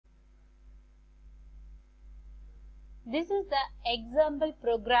This is the example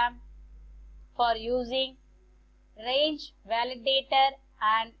program for using range validator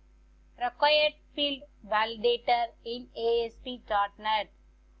and required field validator in ASP.NET.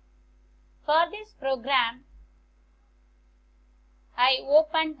 For this program, I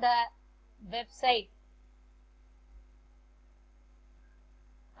opened the website.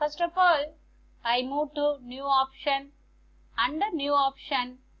 First of all, I move to New Option. Under New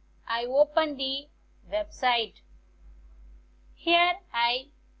Option, I open the website. Here I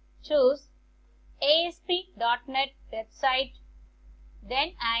choose ASP.NET website.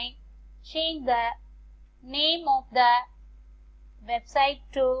 Then I change the name of the website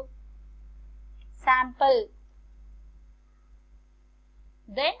to sample.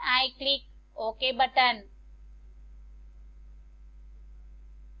 Then I click OK button.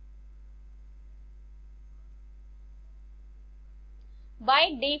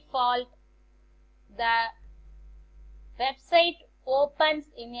 By default, the website opens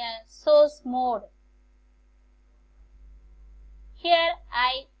in a source mode. Here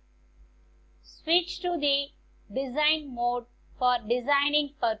I switch to the design mode for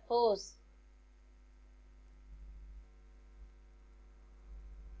designing purpose.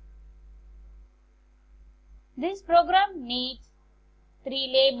 This program needs 3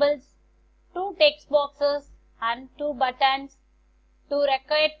 labels, 2 text boxes and 2 buttons, 2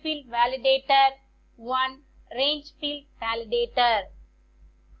 required field validator, 1 range field validator.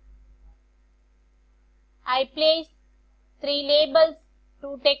 I place 3 labels,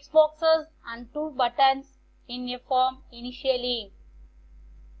 2 text boxes and 2 buttons in a form initially.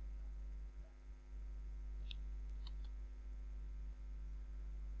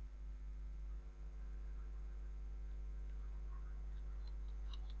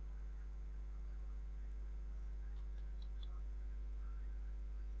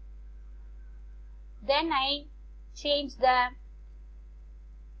 Then I change the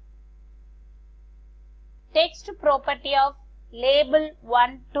text property of label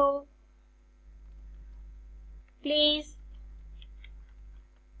 1 to please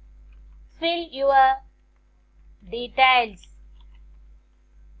fill your details.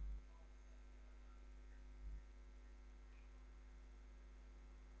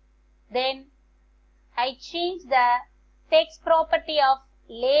 Then I change the text property of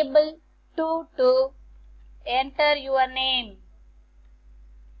label 2 to enter your name.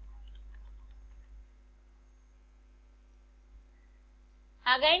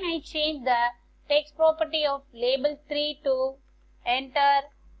 Again I change the text property of label 3 to enter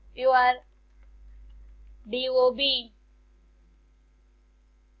your DOB.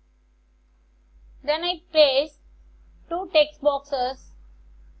 Then I place 2 text boxes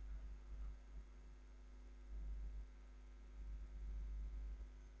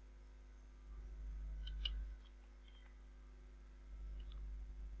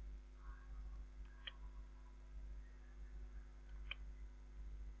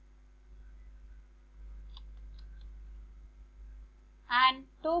and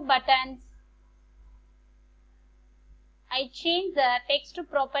 2 buttons. I change the text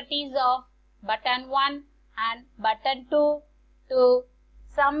properties of button 1 and button 2 to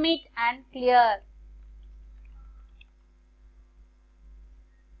submit and clear.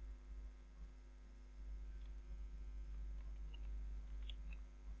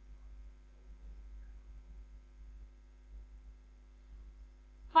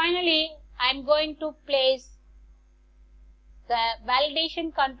 Finally, I am going to place the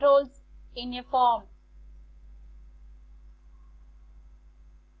validation controls in a form.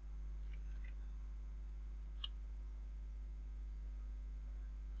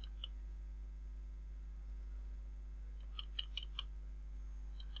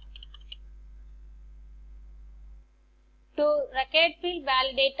 Two required field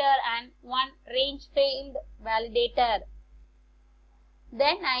validator and 1 range field validator.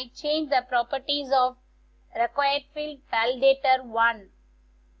 Then I change the properties of required field validator 1.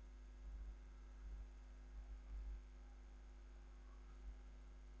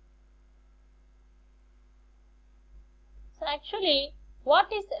 So actually,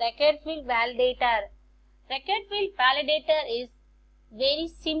 what is required field validator? Required field validator is very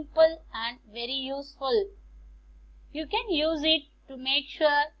simple and very useful. You can use it to make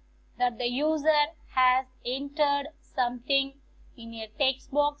sure that the user has entered something in a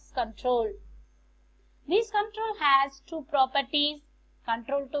text box control. This control has 2 properties,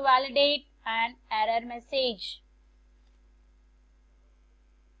 control to validate and error message.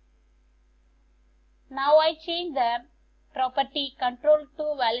 Now I change the property control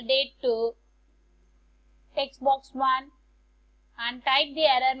to validate to text box 1 and type the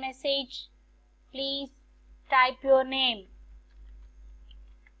error message, please type your name.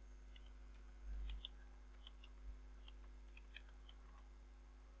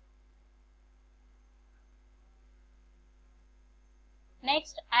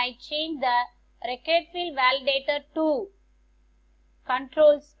 Next, I change the record field validator to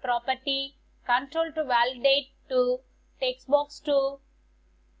controls property, control to validate to text box to,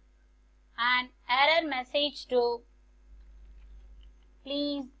 and error message to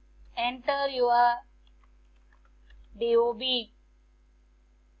please enter your DOB.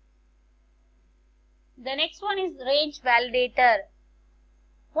 The next one is range validator.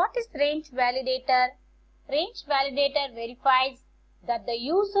 What is range validator? Range validator verifies that the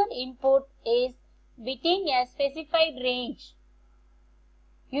user input is within a specified range.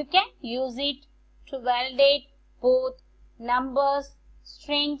 You can use it to validate both numbers,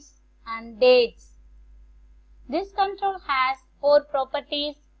 strings, and dates. This control has 4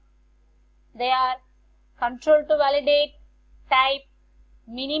 properties. They are control to validate, type,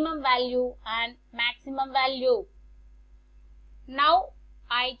 minimum value, and maximum value. Now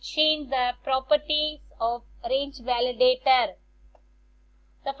I change the properties of range validator.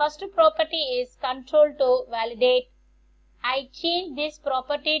 The first property is control to validate. I change this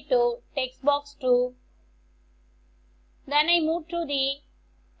property to text box to. Then I move to the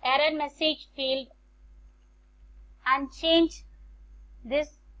error message field and change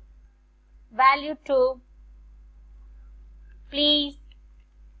this value to please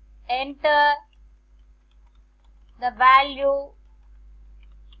enter the value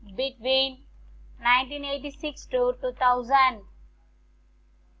between 1986 to 2000.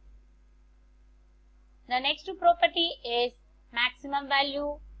 The next property is maximum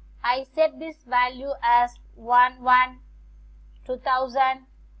value. I set this value as 1/1/2000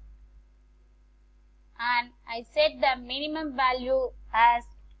 and I set the minimum value as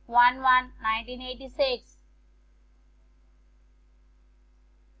 1/1/1986.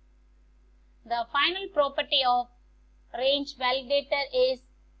 The final property of range validator is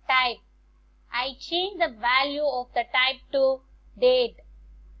type. I change the value of the type to date.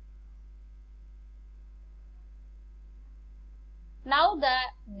 Now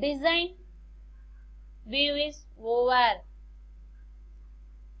the design view is over.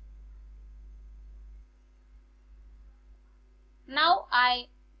 Now I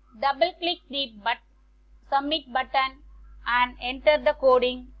double click the submit button and enter the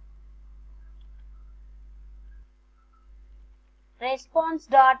coding.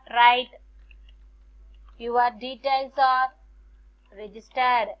 Response.write. Your details are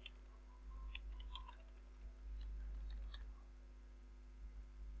registered.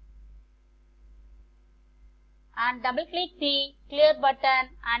 And double click the clear button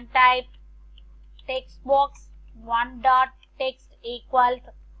and type text box 1.text equal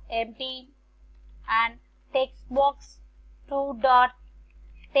to empty and text box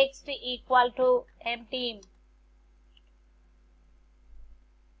 2.text equal to empty.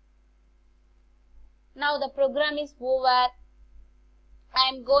 Now the program is over. I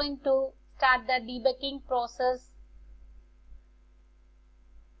am going to start the debugging process.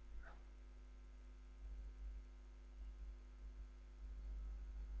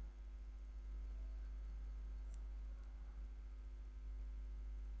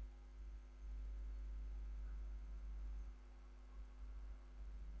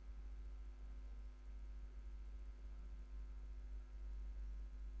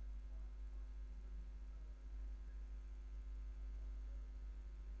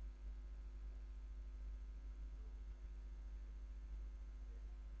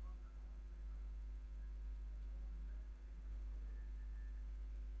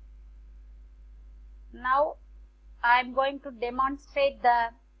 Now I am going to demonstrate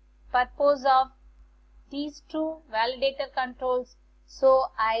the purpose of these two validator controls.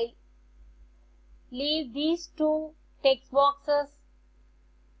 So I leave these two text boxes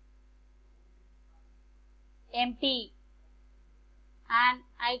empty and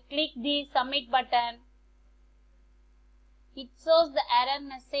I click the submit button. It shows the error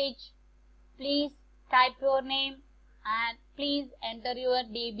message, please type your name and please enter your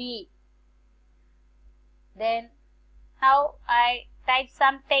DB. Then now I type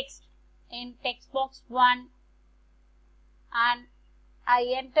some text in text box 1 and I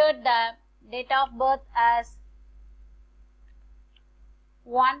entered the date of birth as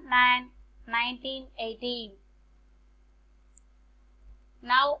 1/9/1980.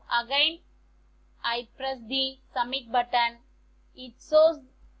 Now again I press the submit button. It shows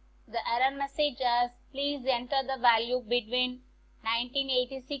the error message as please enter the value between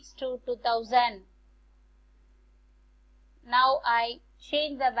 1986 to 2000. Now I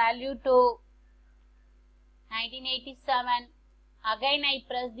change the value to 1987. Again I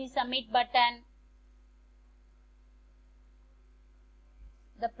press the submit button.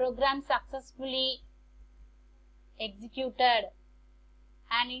 The program successfully executed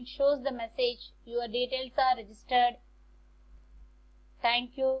and it shows the message your details are registered.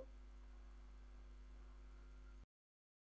 Thank you.